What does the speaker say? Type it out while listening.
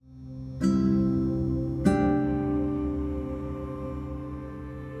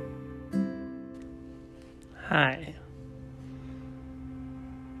Hi.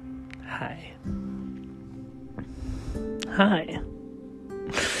 Hi. Hi.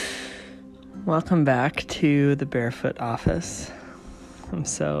 Welcome back to the Barefoot Office. I'm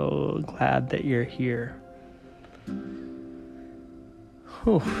so glad that you're here.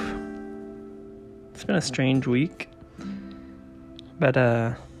 Whew. It's been a strange week. But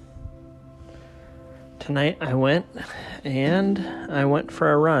tonight I went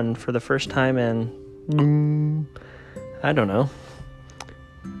for a run for the first time in, I don't know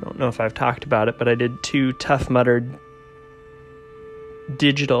if I've talked about it, but I did 2 Tough Mudder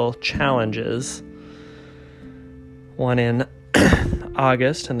digital challenges. One in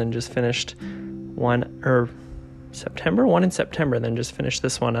August, and then just finished one in September, and then just finished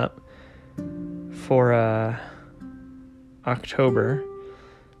this one up for October.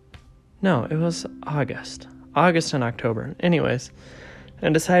 No, it was August and October. Anyways,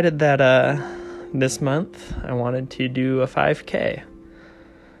 and decided that this month I wanted to do a 5K.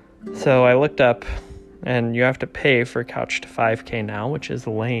 So I looked up, and you have to pay for Couch to 5K now, which is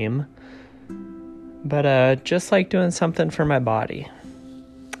lame. But just like doing something for my body.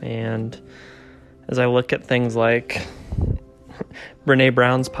 And as I look at things like Brene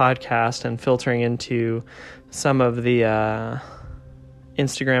Brown's podcast and filtering into some of the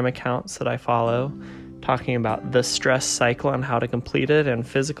Instagram accounts that I follow, talking about the stress cycle and how to complete it, and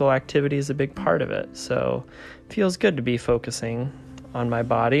physical activity is a big part of it. So it feels good to be focusing on my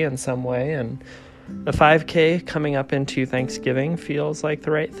body in some way, and the 5K coming up into Thanksgiving feels like the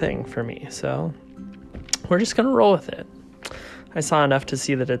right thing for me. So we're just going to roll with it. I saw enough to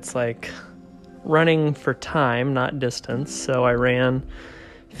see that it's like running for time, not distance. So I ran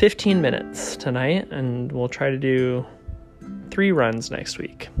 15 minutes tonight, and we'll try to do 3 runs next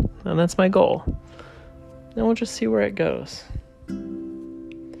week. And that's my goal. And we'll just see where it goes.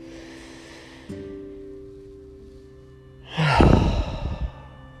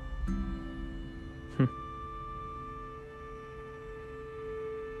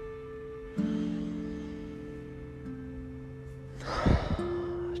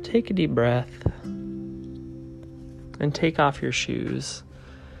 Take a deep breath and take off your shoes,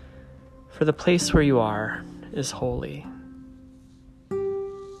 for the place where you are is holy.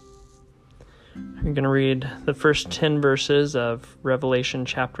 I'm going to read the first 10 verses of Revelation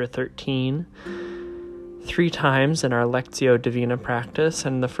chapter 13 3 times in our lectio divina practice,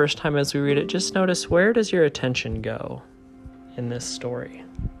 and the first time as we read it, just notice, where does your attention go in this story?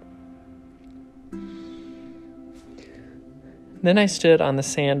 Then I stood on the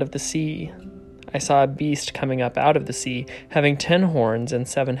sand of the sea. I saw a beast coming up out of the sea, having 10 horns and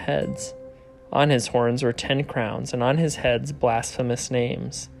 7 heads. On his horns were 10 crowns, and on his heads blasphemous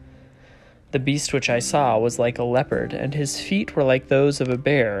names. The beast which I saw was like a leopard, and his feet were like those of a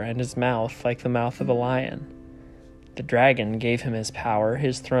bear, and his mouth like the mouth of a lion. The dragon gave him his power,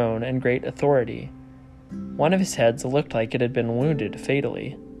 his throne, and great authority. One of his heads looked like it had been wounded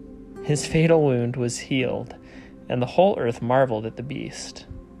fatally. His fatal wound was healed, and the whole earth marveled at the beast.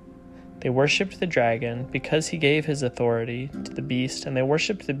 They worshipped the dragon because he gave his authority to the beast, and they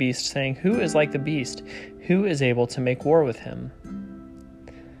worshipped the beast, saying, "Who is like the beast? Who is able to make war with him?"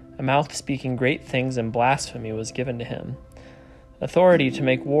 A mouth speaking great things and blasphemy was given to him. Authority to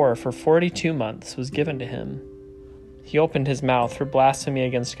make war for 42 months was given to him. He opened his mouth for blasphemy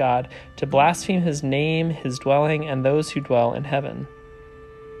against God, to blaspheme his name, his dwelling, and those who dwell in heaven.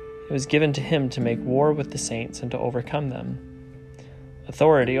 It was given to him to make war with the saints and to overcome them.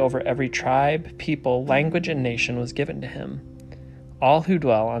 Authority over every tribe, people, language, and nation was given to him. All who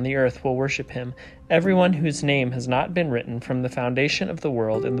dwell on the earth will worship him, everyone whose name has not been written from the foundation of the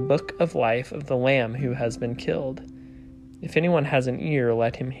world in the book of life of the Lamb who has been killed. If anyone has an ear,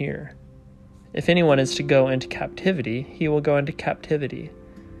 let him hear. If anyone is to go into captivity, he will go into captivity.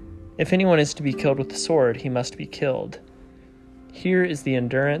 If anyone is to be killed with the sword, he must be killed. Here is the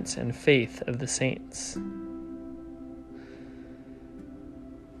endurance and faith of the saints.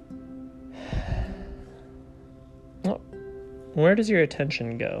 Well, where does your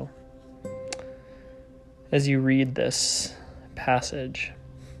attention go as you read this passage?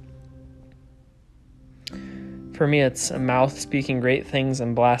 For me, it's a mouth speaking great things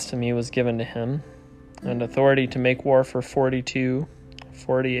and blasphemy was given to him, and authority to make war for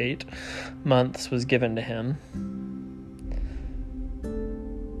 48 months was given to him.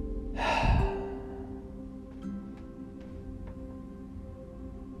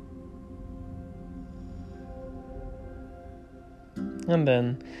 And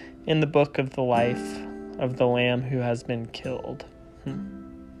then, in the book of the life of the Lamb who has been killed.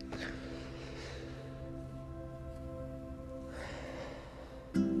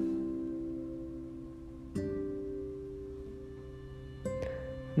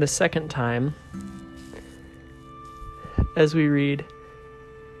 the second time, as we read,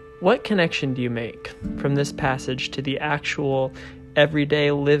 what connection do you make from this passage to the actual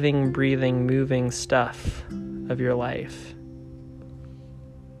everyday living, breathing, moving stuff of your life?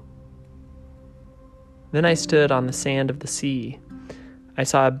 Then I stood on the sand of the sea. I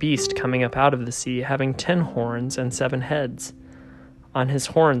saw a beast coming up out of the sea, having 10 horns and 7 heads. On his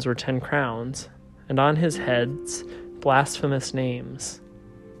horns were 10 crowns, and on his heads blasphemous names.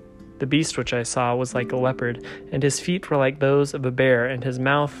 The beast which I saw was like a leopard, and his feet were like those of a bear, and his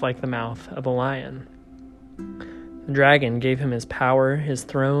mouth like the mouth of a lion. The dragon gave him his power, his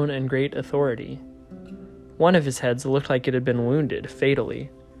throne, and great authority. One of his heads looked like it had been wounded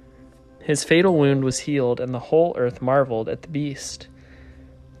fatally. His fatal wound was healed, and the whole earth marveled at the beast.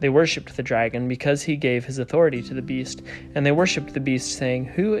 They worshipped the dragon because he gave his authority to the beast, and they worshipped the beast, saying,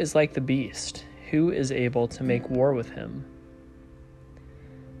 "Who is like the beast? Who is able to make war with him?"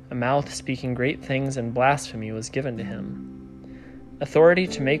 A mouth speaking great things and blasphemy was given to him. Authority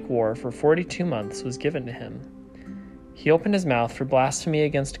to make war for 42 months was given to him. He opened his mouth for blasphemy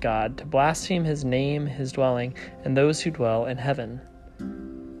against God, to blaspheme his name, his dwelling, and those who dwell in heaven.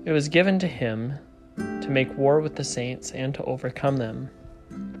 It was given to him to make war with the saints and to overcome them.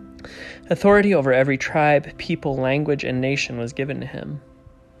 Authority over every tribe, people, language, and nation was given to him.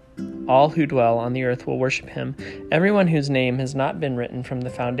 All who dwell on the earth will worship him, everyone whose name has not been written from the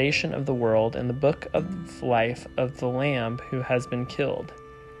foundation of the world in the book of life of the Lamb who has been killed.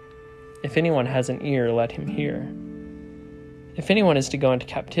 If anyone has an ear, let him hear. If anyone is to go into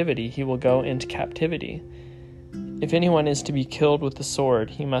captivity, he will go into captivity. If anyone is to be killed with the sword,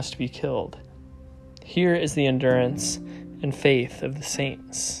 he must be killed. Here is the endurance and faith of the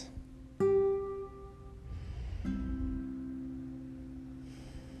saints.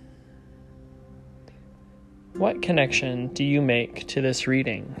 What connection do you make to this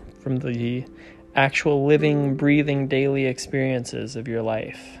reading from the actual living, breathing, daily experiences of your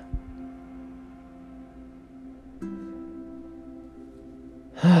life?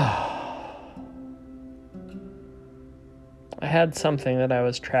 I had something that I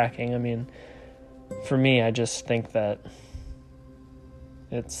was tracking. I mean, for me, I just think that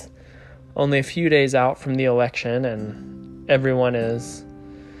it's only a few days out from the election, and everyone is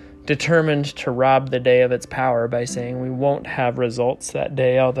determined to rob the day of its power by saying we won't have results that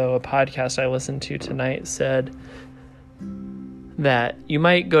day, although a podcast I listened to tonight said that you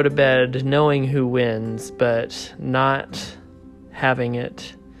might go to bed knowing who wins, but not having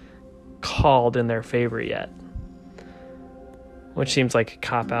it called in their favor yet, which seems like a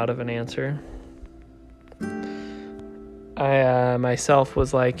cop-out of an answer. I myself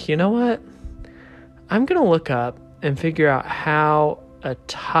was like, you know what? I'm going to look up and figure out how a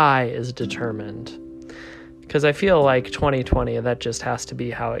tie is determined, because I feel like 2020, that just has to be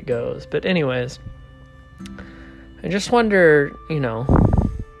how it goes. But anyways, I just wonder,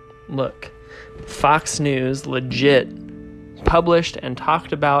 look, Fox News legit published and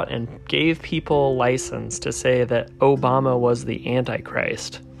talked about and gave people license to say that Obama was the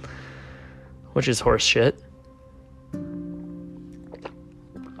Antichrist, which is horseshit.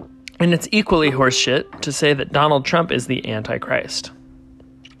 And it's equally horseshit to say that Donald Trump is the Antichrist.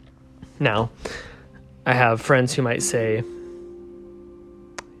 Now, I have friends who might say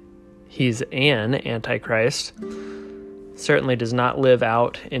he's an Antichrist. Certainly does not live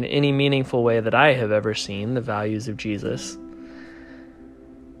out in any meaningful way that I have ever seen the values of Jesus.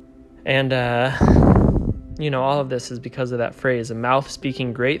 And, all of this is because of that phrase, a mouth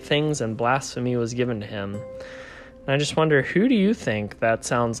speaking great things and blasphemy was given to him. And I just wonder, who do you think that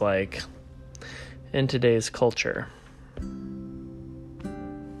sounds like in today's culture?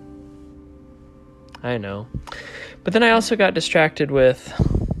 I know. But then I also got distracted with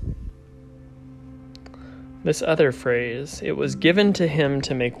this other phrase. It was given to him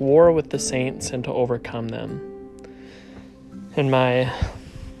to make war with the saints and to overcome them. In my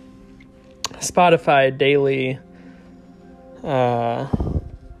Spotify daily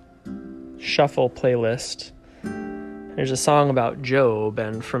shuffle playlist, there's a song about Job,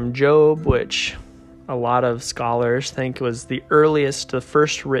 and from Job, which a lot of scholars think was the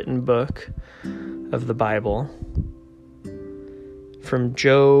first written book of the Bible, from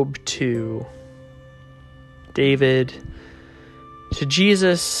Job to David to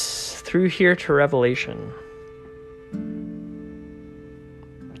Jesus through here to Revelation.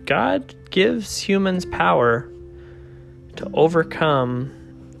 God gives humans power to overcome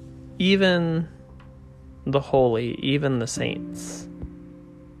even the holy, even the saints.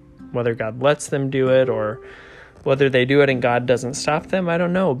 Whether God lets them do it or whether they do it and God doesn't stop them, I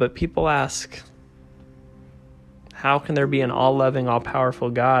don't know. But people ask, How can there be an all-loving,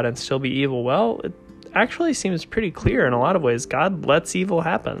 all-powerful God and still be evil? Well, it actually seems pretty clear in a lot of ways. God lets evil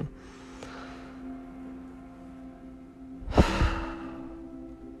happen.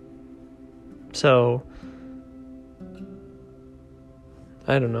 So,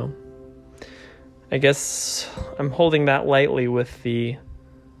 I don't know. I guess I'm holding that lightly with the,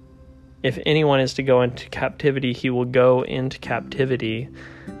 if anyone is to go into captivity, he will go into captivity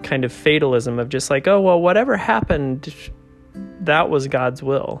kind of fatalism of just like, oh, well, whatever happened, that was God's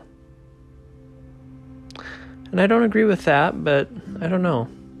will. And I don't agree with that, but I don't know.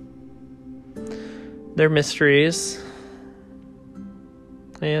 They're mysteries.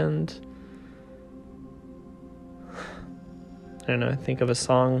 And I don't know, I think of a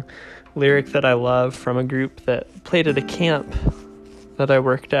song lyric that I love from a group that played at a camp that I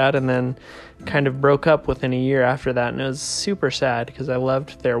worked at and then kind of broke up within a year after that, and it was super sad because I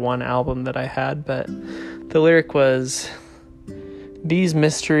loved their one album that I had, but the lyric was, "These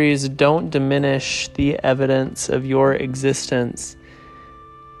mysteries don't diminish the evidence of your existence.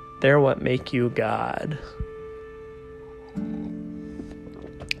 They're what make you God."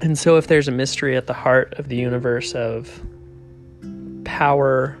 And so if there's a mystery at the heart of the universe of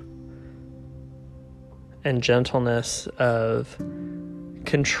power and gentleness, of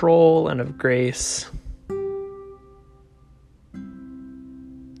control and of grace,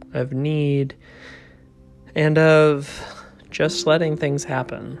 of need, and of just letting things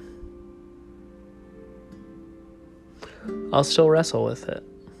happen, I'll still wrestle with it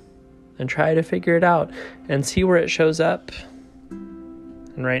and try to figure it out and see where it shows up.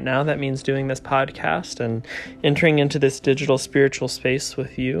 And right now that means doing this podcast and entering into this digital spiritual space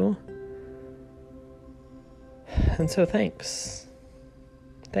with you. And so thanks.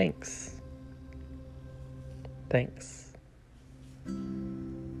 Thanks. Thanks.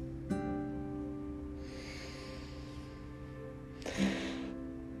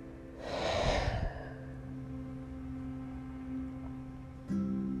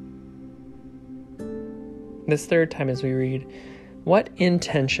 This third time as we read, what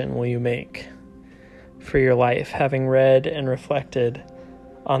intention will you make for your life, having read and reflected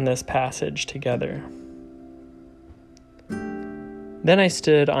on this passage together? Then I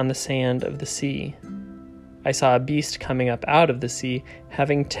stood on the sand of the sea. I saw a beast coming up out of the sea,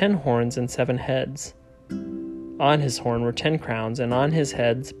 having 10 horns and 7 heads. On his horn were 10 crowns, and on his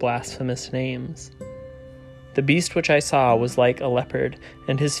heads blasphemous names. The beast which I saw was like a leopard,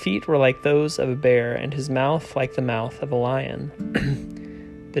 and his feet were like those of a bear, and his mouth like the mouth of a lion.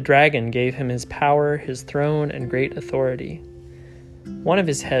 The dragon gave him his power, his throne, and great authority. One of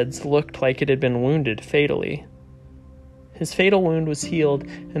his heads looked like it had been wounded fatally. His fatal wound was healed,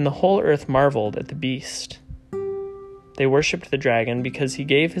 and the whole earth marveled at the beast. They worshipped the dragon because he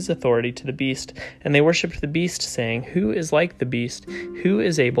gave his authority to the beast, and they worshipped the beast, saying, "Who is like the beast? Who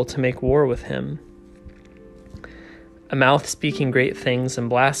is able to make war with him?" A mouth speaking great things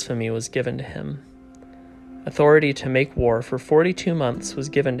and blasphemy was given to him. Authority to make war for 42 months was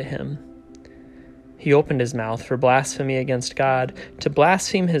given to him. He opened his mouth for blasphemy against God, to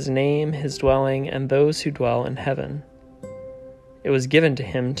blaspheme his name, his dwelling, and those who dwell in heaven. It was given to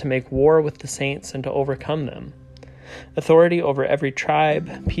him to make war with the saints and to overcome them. Authority over every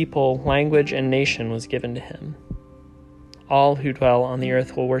tribe, people, language, and nation was given to him. All who dwell on the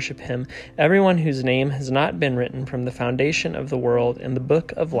earth will worship him, everyone whose name has not been written from the foundation of the world in the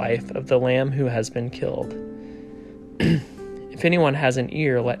book of life of the Lamb who has been killed. If anyone has an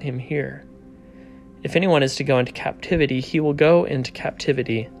ear, let him hear. If anyone is to go into captivity, he will go into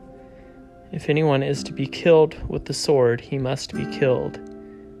captivity. If anyone is to be killed with the sword, he must be killed.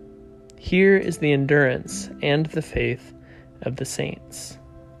 Here is the endurance and the faith of the saints.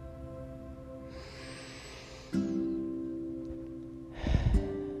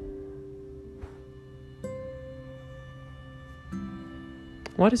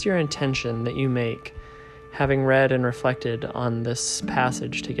 What is your intention that you make, having read and reflected on this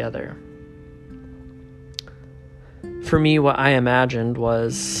passage together? For me, what I imagined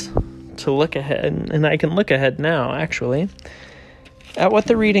was to look ahead, and I can look ahead now, actually, at what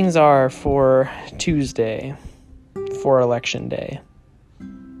the readings are for Tuesday, for Election Day.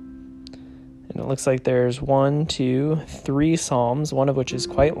 And it looks like there's 1, 2, 3 Psalms, one of which is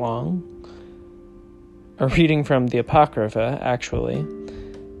quite long. A reading from the Apocrypha, actually.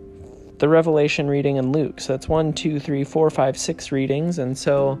 The Revelation reading in Luke. So that's 1, 2, 3, 4, 5, 6 readings. And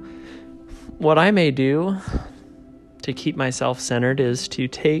so what I may do to keep myself centered is to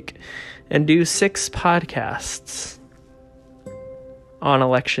take and do 6 podcasts on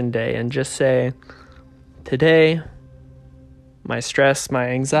Election Day and just say, today, my stress, my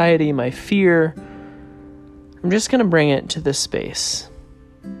anxiety, my fear, I'm just going to bring it to this space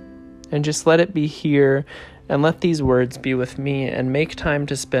and just let it be here, and let these words be with me, and make time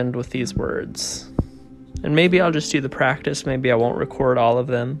to spend with these words. And maybe I'll just do the practice. Maybe I won't record all of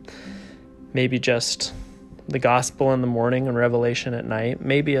them. Maybe just the gospel in the morning and Revelation at night.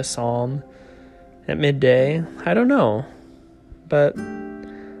 Maybe a psalm at midday. I don't know. But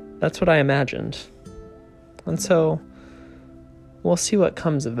that's what I imagined. And so we'll see what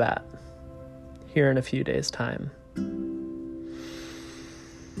comes of that here in a few days' time.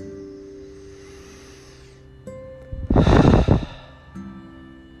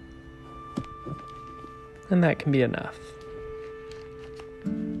 And that can be enough.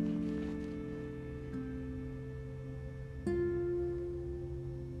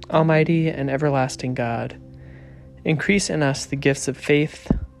 Almighty and everlasting God, increase in us the gifts of faith,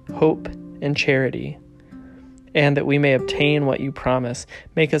 hope, and charity, and that we may obtain what you promise,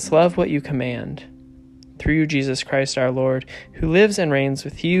 make us love what you command. Through Jesus Christ our Lord, who lives and reigns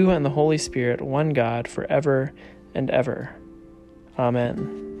with you and the Holy Spirit, one God, forever and ever.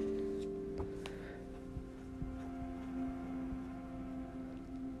 Amen.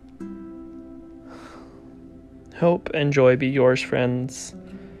 Hope and joy be yours, friends.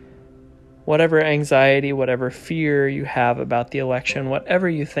 Whatever anxiety, whatever fear you have about the election, whatever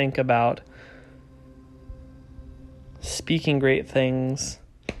you think about speaking great things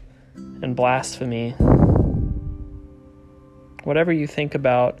and blasphemy, whatever you think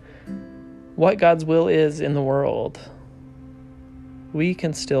about what God's will is in the world, we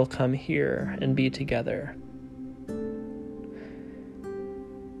can still come here and be together.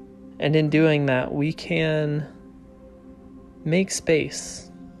 And in doing that, we can make space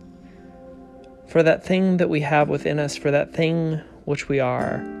for that thing that we have within us, for that thing which we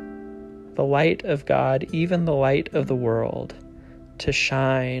are, the light of God, even the light of the world, to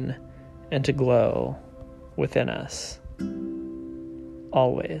shine and to glow within us,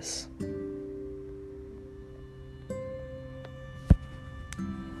 always.